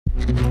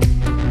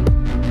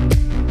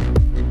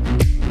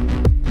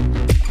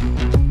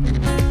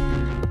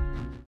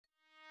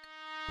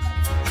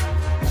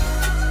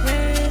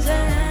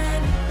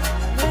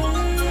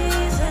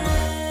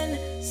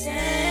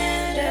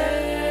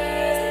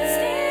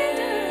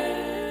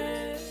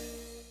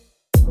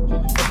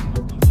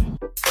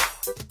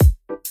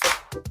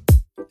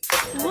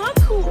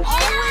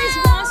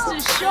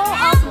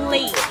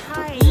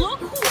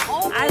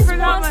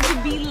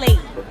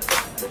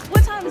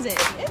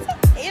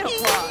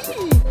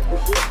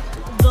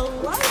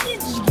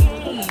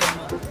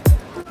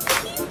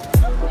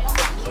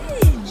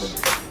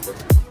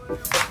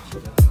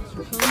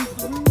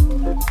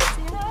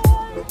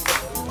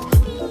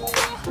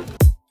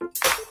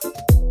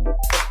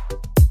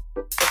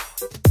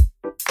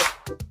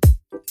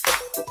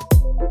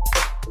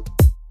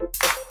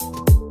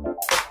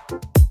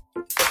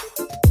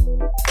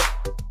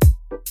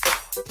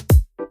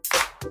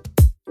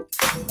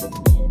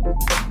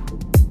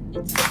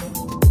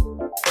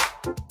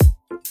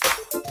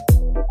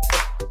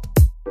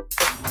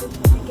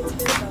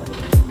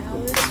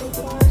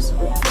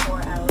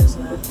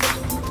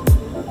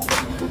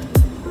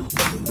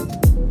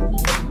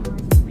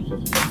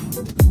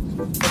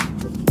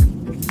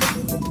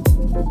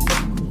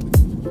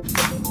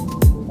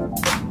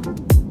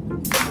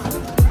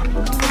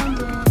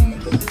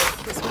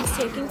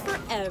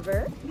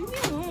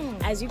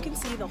As you can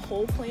see, the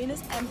whole plane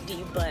is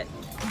empty, but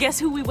guess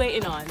who we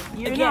waiting on?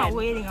 You're not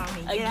waiting on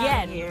me. Get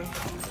out of here.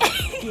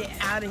 Get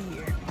out of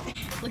here.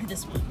 Look at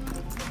this one.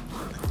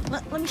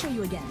 Let me show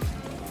you again.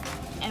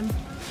 Empty.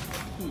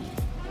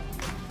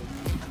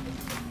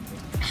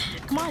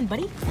 Come on,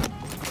 buddy.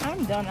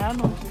 I'm done. I don't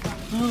know what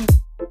you're doing.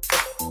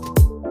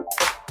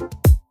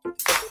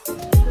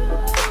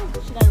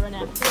 Should I run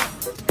after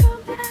it?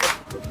 Come back.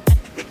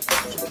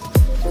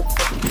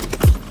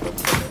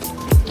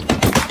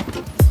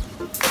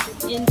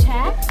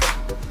 Intact.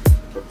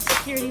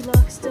 Security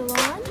lock still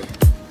on.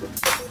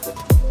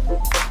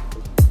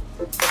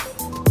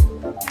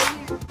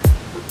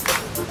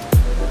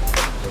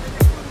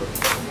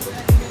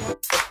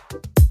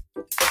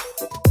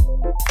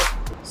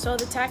 So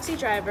the taxi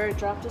driver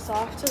dropped us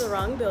off to the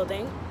wrong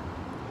building,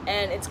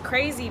 and it's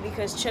crazy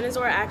because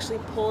Chinazor actually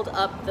pulled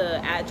up the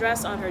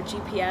address on her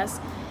GPS,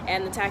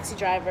 and the taxi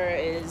driver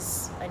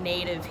is a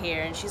native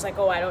here, and she's like,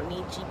 oh, I don't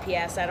need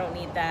GPS, I don't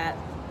need that.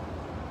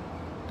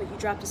 But you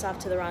dropped us off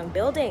to the wrong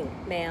building,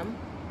 ma'am.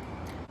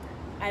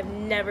 I've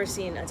never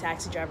seen a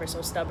taxi driver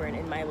so stubborn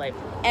in my life.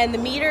 And the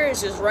meter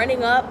is just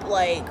running up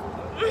like,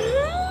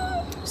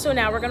 So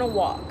now we're gonna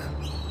walk.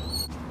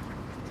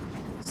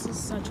 This is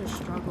such a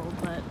struggle,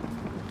 but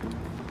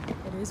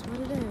it is what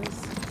it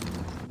is.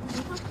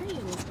 Look how pretty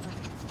it is.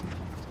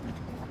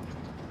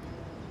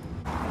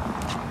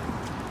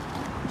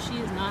 She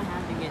is not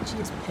having it. She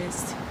is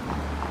pissed.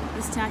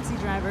 This taxi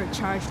driver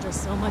charged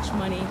us so much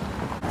money.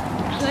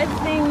 Good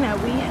thing that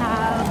we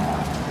have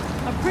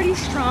a pretty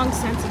strong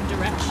sense of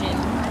direction.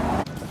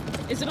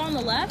 Is it on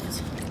the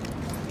left?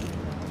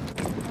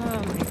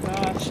 Oh my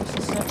gosh, this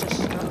is such a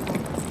struggle.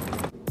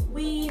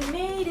 We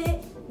made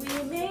it.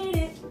 We made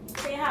it.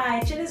 Say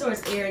hi.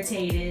 Chinazor's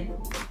irritated.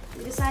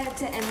 We decided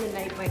to end the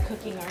night by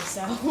cooking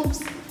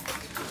ourselves.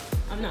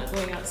 I'm not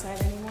going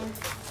outside anymore.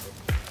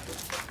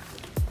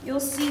 You'll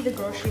see the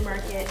grocery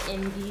market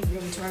in the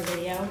room tour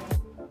video.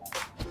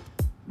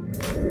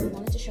 I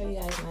wanted to show you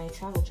guys my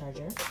travel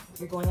charger. If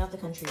you're going out the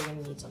country, you're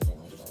gonna need something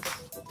like this.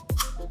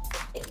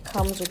 It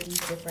comes with these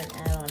different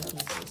add-on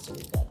pieces. So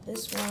we've got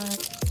this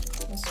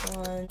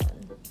one.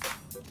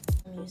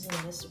 I'm using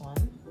this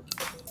one.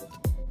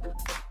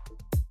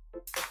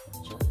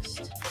 Just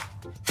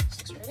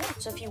sticks right in.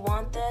 So if you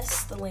want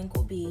this, the link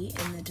will be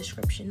in the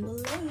description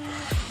below.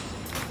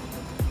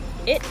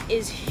 It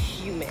is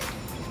humid,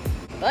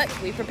 but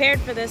we prepared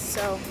for this,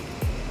 so.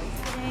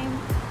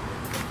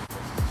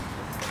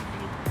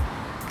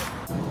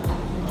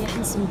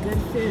 Getting some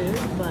good food,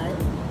 but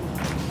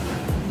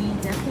we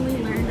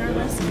definitely learned our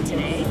lesson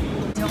today.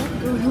 Don't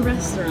go to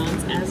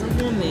restaurants as a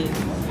woman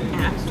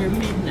after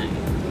midnight.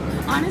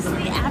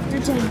 Honestly, after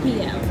 10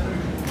 p.m.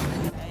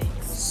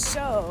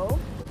 So,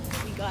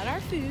 we got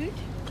our food.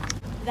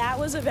 That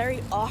was a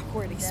very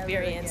awkward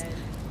experience.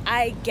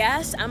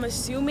 I'm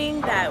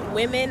assuming that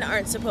women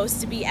aren't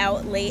supposed to be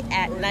out late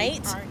at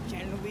night. Aren't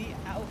generally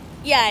out.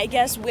 Yeah, I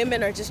guess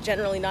women are just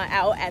generally not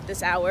out at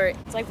this hour.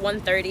 It's like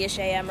 1:30ish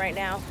a.m. right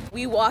now.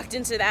 We walked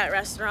into that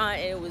restaurant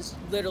and it was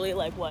literally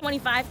like, what,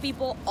 25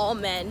 people, all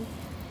men.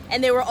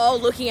 And they were all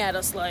looking at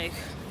us like,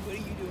 what are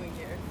you doing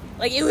here?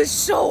 Like, it was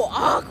so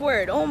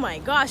awkward. Oh my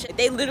gosh.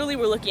 They literally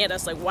were looking at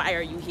us like, why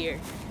are you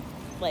here?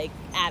 Like,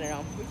 I don't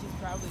know. Which is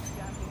probably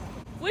exactly.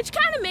 Which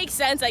kind of makes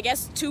sense. I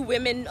guess 2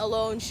 women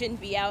alone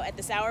shouldn't be out at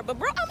this hour. But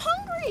bro, I'm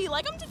hungry.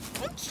 Like, I'm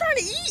just trying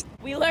to eat.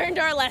 We learned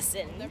our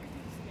lesson.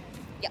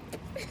 Yep.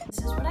 This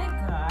is what I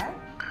got.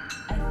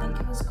 I think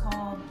it was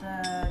called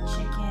the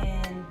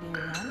chicken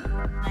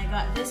biryani. I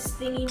got this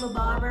thingy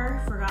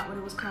mabobber. Forgot what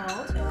it was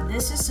called.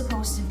 This is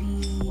supposed to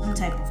be some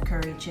type of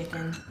curry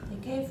chicken. They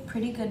gave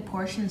pretty good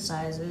portion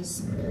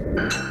sizes.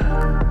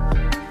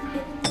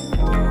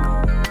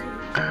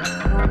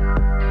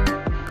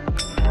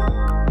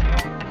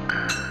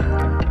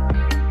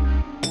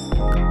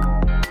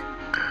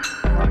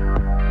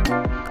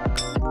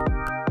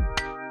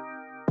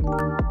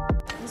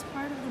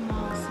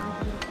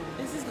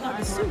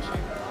 the soup.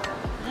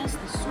 That's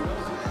the soup.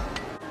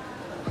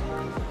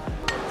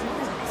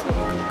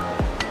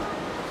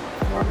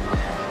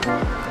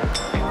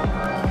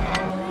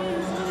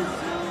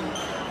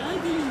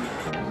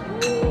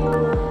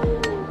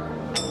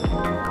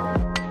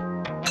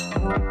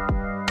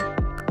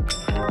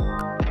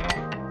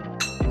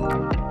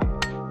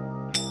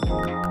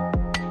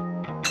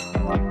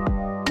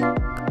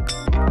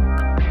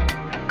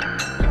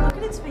 Look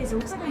at its face. It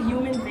looks like a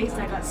human face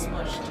that got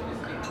smushed.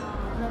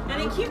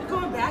 And it keeps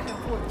going back and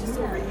forth just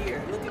over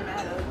here. Looking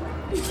mad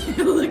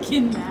ugly.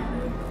 Looking mad.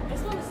 I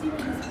just want to see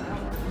what he's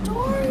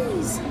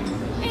stories.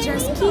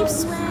 Just keep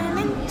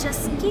swimming.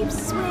 Just keep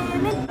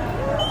swimming.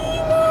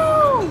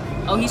 Nemo!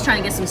 Oh, he's trying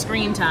to get some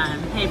screen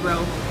time. Hey, bro.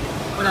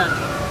 What up?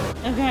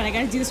 Oh, God. I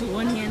got to do this with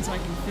one hand so I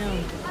can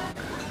film.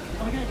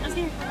 Oh, my God. I was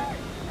here.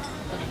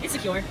 Okay. It's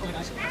secure. Oh, my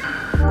gosh.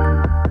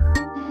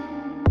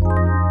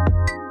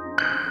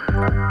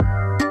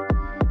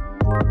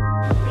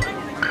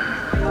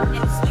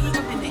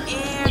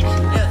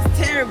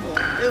 Terrible.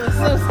 It was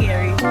so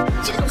scary.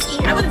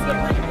 I wasn't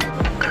scared.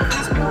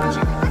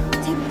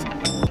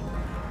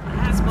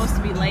 It's supposed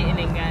to be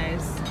lightning,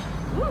 guys.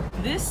 Woo.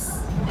 This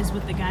is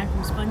what the guy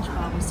from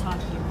SpongeBob was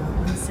talking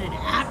about. He said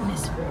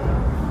atmosphere.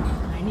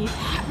 I need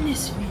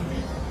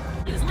atmosphere.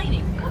 It was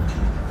lightning.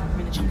 We're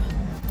in the jungle.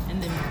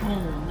 And then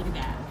boom, look at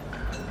that.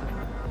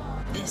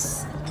 This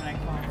is what I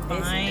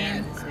call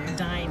fine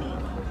dining.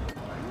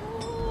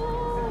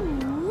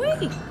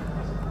 Ooh-wee.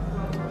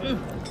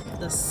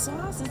 The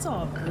sauce, it's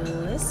all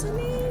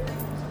glistening.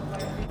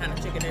 What kind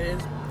of chicken it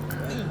is?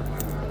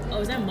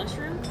 Oh, is that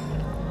mushroom?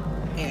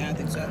 Yeah, I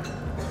think so.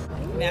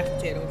 Mashed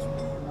potatoes.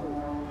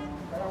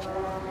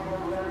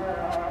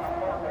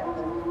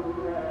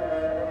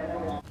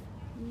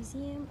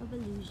 Museum of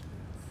Illusions.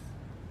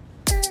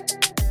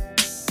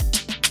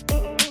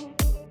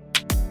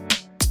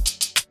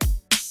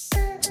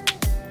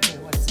 Wait,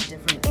 what is it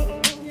different?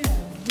 Yeah,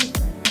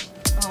 different.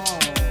 Oh.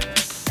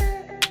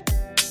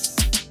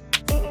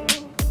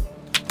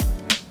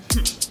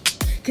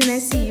 Can I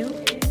see you?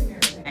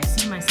 I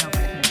see myself, I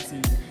can't see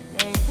you.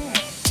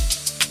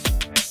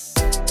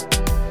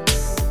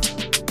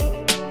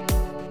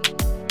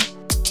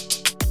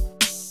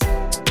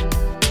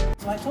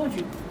 So I told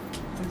you,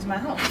 come to my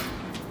house.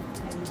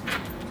 And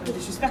you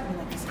disrespect me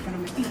like this in front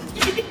of my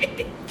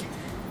feet.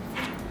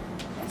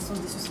 That's so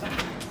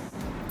disrespectful.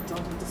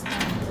 Don't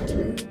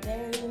understand.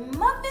 Very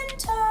muffin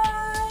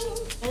time!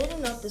 I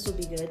didn't know if this would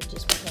be good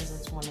just because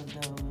it's one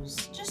of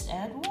those. Just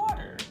add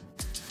water.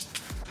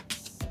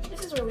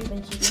 This is where we've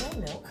been keeping our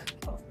milk.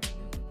 Oh.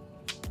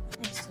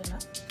 That's good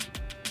enough.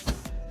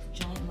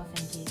 Giant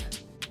muffin cake.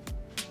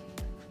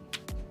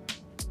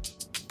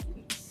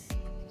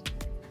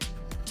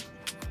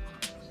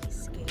 She's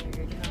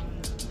scared.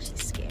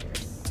 She's scared.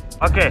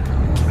 Okay,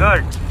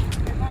 good.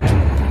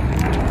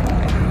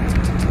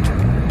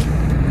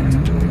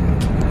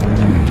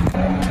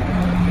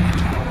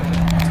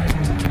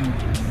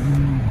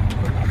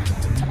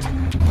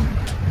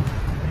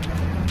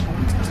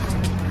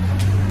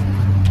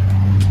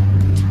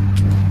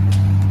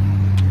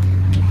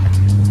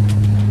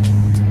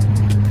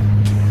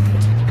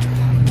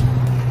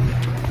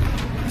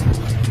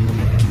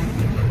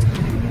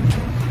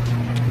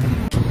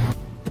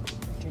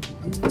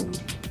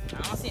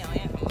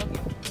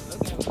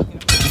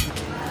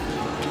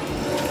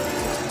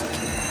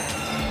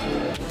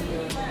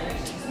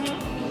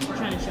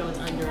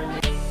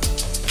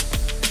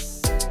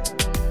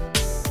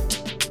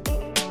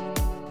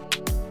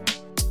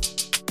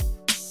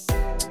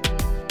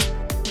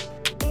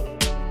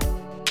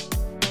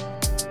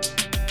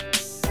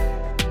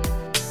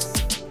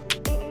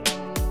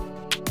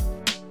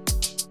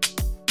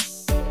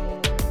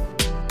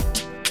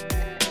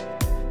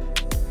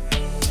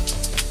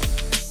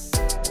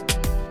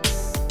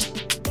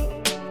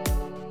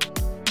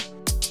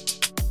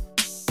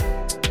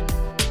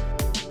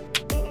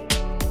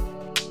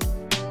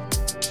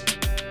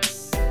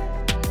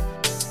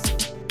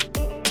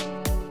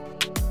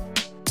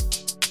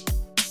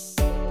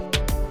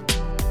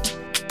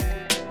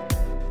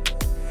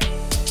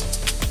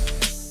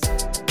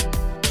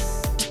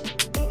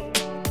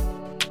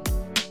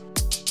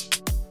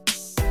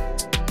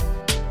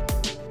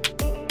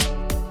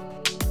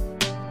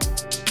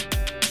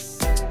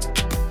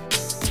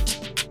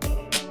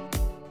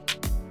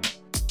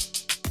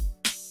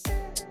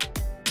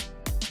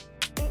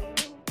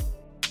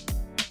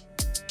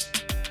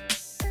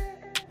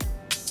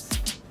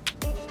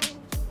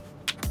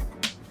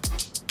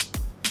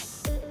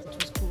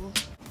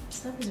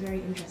 Stuff is very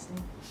interesting.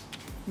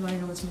 You want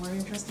to know what's more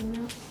interesting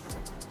though?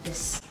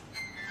 This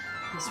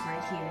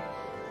right here.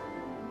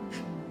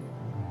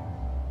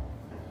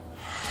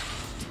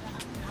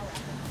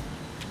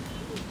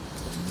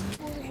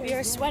 We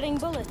are sweating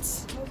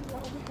bullets.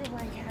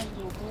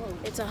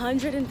 It's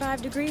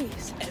 105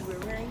 degrees.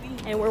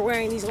 And we're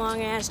wearing these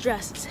long ass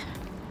dresses.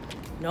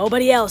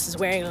 Nobody else is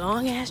wearing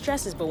long ass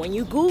dresses, but when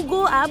you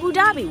Google Abu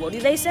Dhabi, what do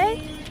they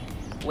say?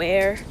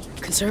 Wear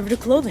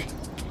conservative clothing.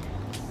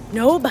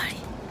 Nobody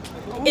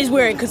is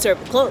wearing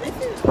conservative clothing.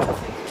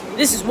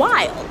 This is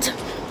wild.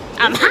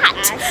 I'm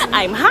hot.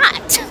 I'm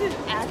hot. This is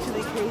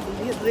actually crazy.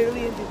 Because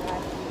literally in Dubai,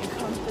 you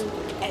come through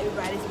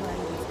everybody's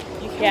money.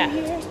 You come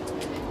here.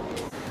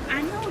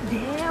 I know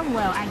damn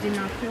well I did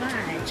not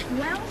fly 12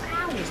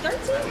 hours,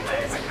 13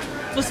 hours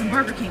for some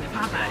Burger King and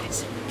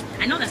Popeyes.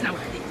 I know that's not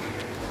what I did.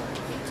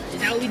 Is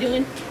that what we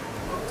doing?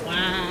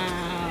 Wow.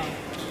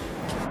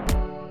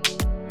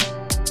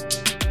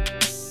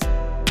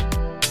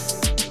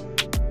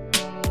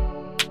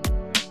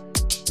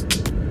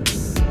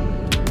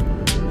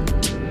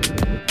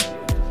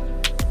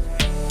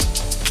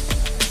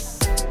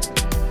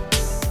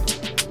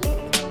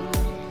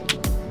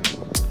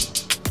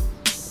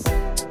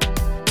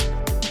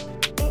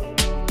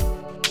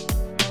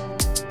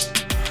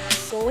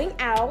 Going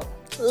out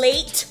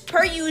late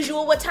per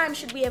usual. What time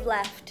should we have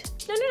left?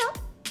 No.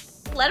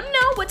 Let them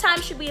know what time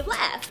should we have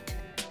left.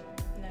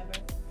 Never.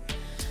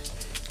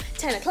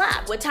 10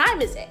 o'clock. What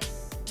time is it?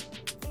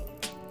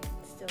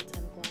 Still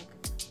 10 o'clock.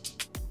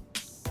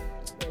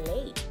 We're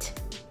late.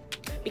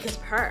 Because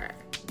of her.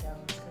 No,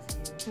 it's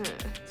because of you.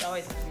 It's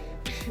always because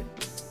of you.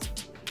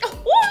 Oh,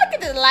 look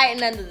at the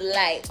lighting under the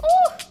light.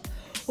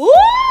 Ooh. Ooh.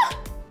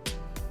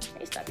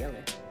 Hey, stop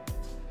yelling.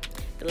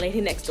 The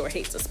lady next door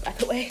hates us, by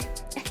the way.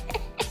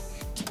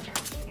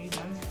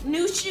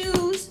 New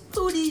shoes.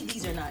 Who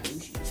these are not new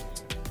shoes.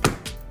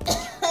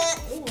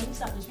 Ooh, let me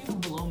stop. There's people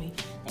below me.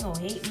 They gonna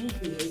hate me.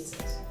 He hates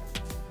us.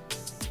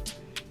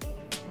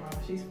 Wow,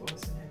 she's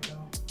forcing it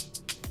though.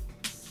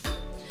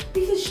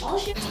 Because all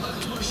she.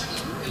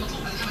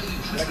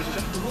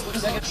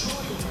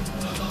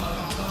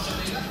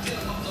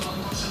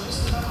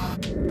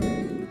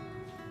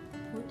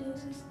 What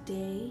is this?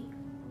 Day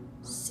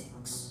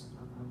 6.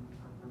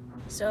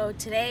 So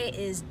today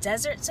is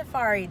Desert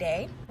Safari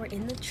Day. We're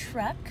in the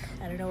truck.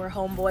 I don't know where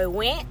homeboy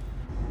went.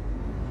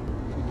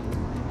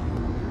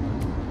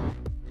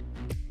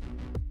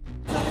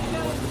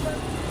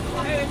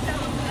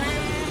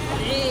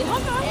 Hey,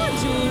 hold on, I want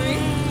jewelry.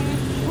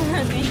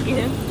 Thank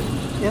you.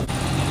 Yep.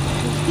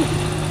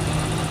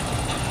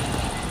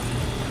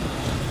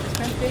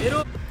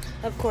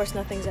 Of course,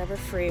 nothing's ever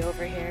free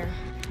over here.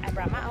 I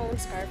brought my own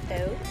scarf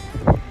though,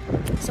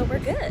 so we're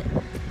good.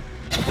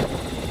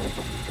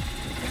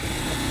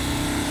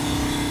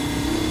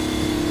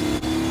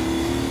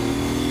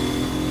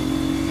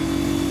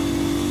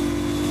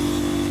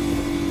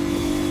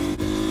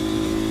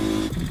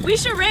 We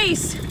should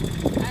race.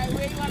 Alright,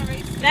 where do you want to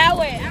race? That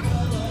way.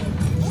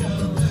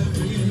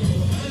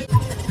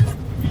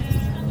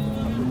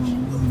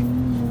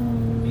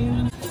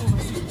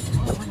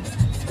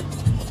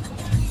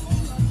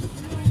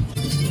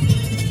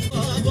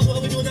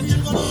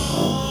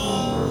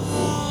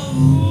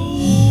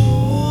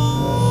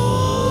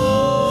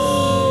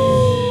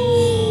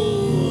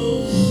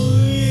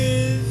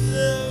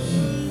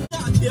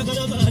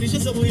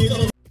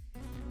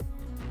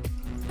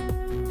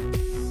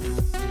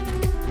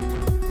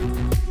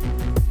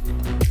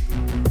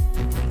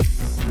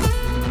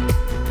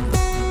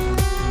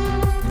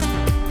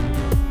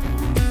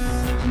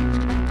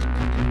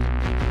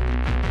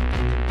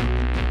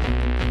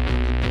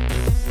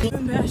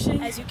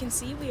 As you can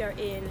see, we are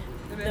in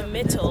the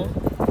middle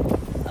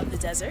of the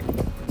desert.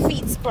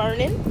 Feet's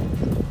burning.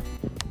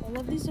 I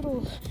love these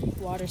little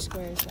water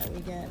squares that we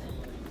get.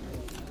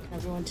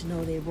 Everyone to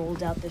know they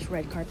rolled out this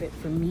red carpet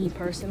for me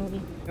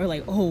personally. They're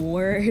like, oh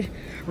word,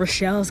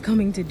 Rachelle's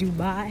coming to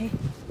Dubai.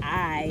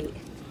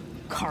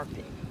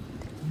 Carpet.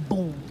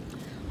 Boom.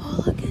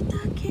 Oh, look at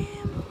that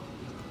camel.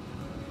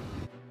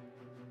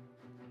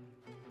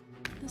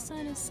 The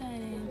sun is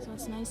setting, so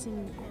it's nice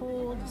and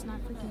cold. It's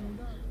not freaking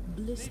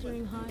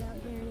blistering hot out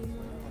here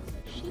anymore.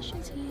 Sheesh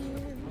is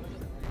here.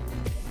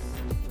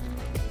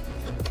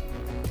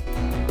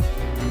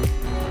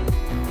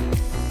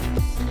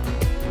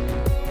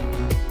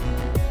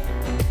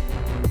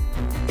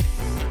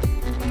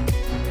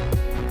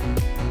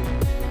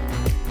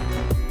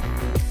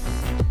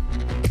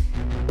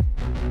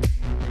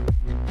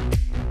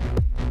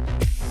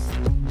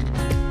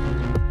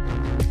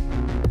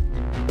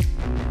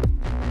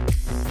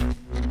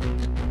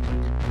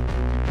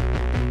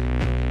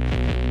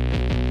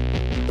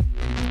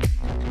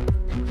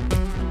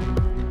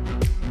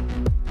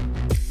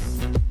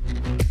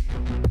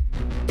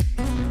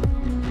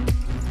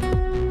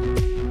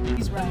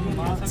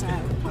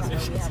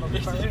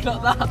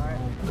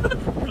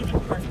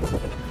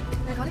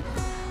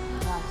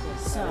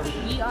 So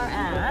we are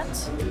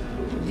at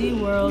the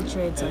World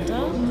Trade Center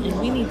and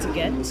we need to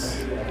get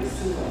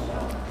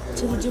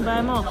to the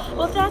Dubai Mall.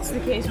 Well, if that's the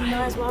case, we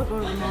might as well go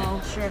to the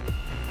mall, sure.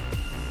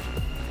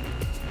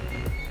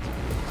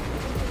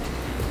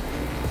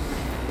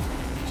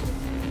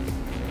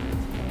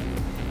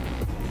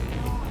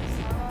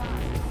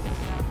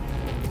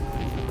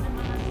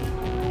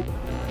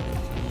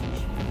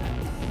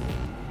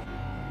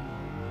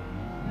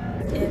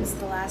 It's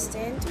the last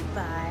day in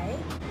Dubai.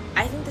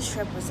 I think the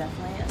trip was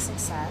definitely a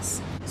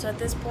success. So at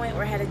this point,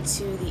 we're headed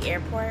to the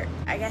airport.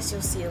 I guess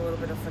you'll see a little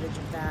bit of footage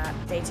of that.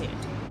 Stay tuned.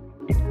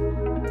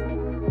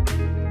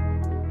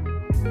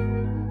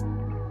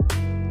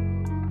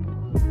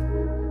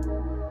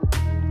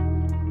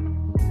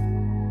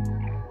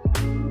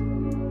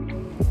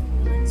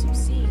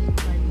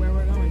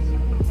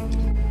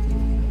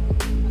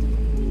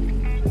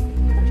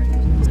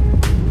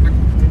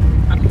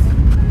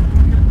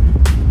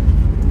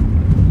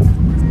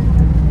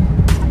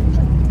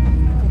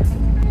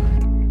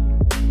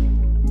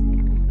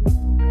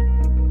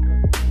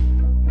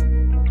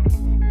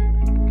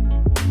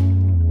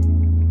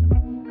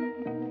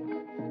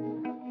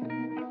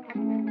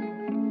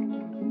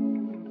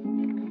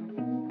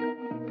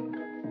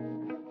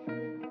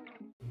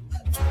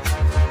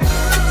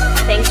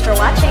 Thanks for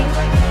watching.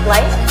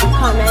 Like,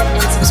 comment,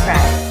 and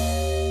subscribe.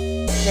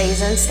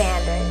 Raisin Stand.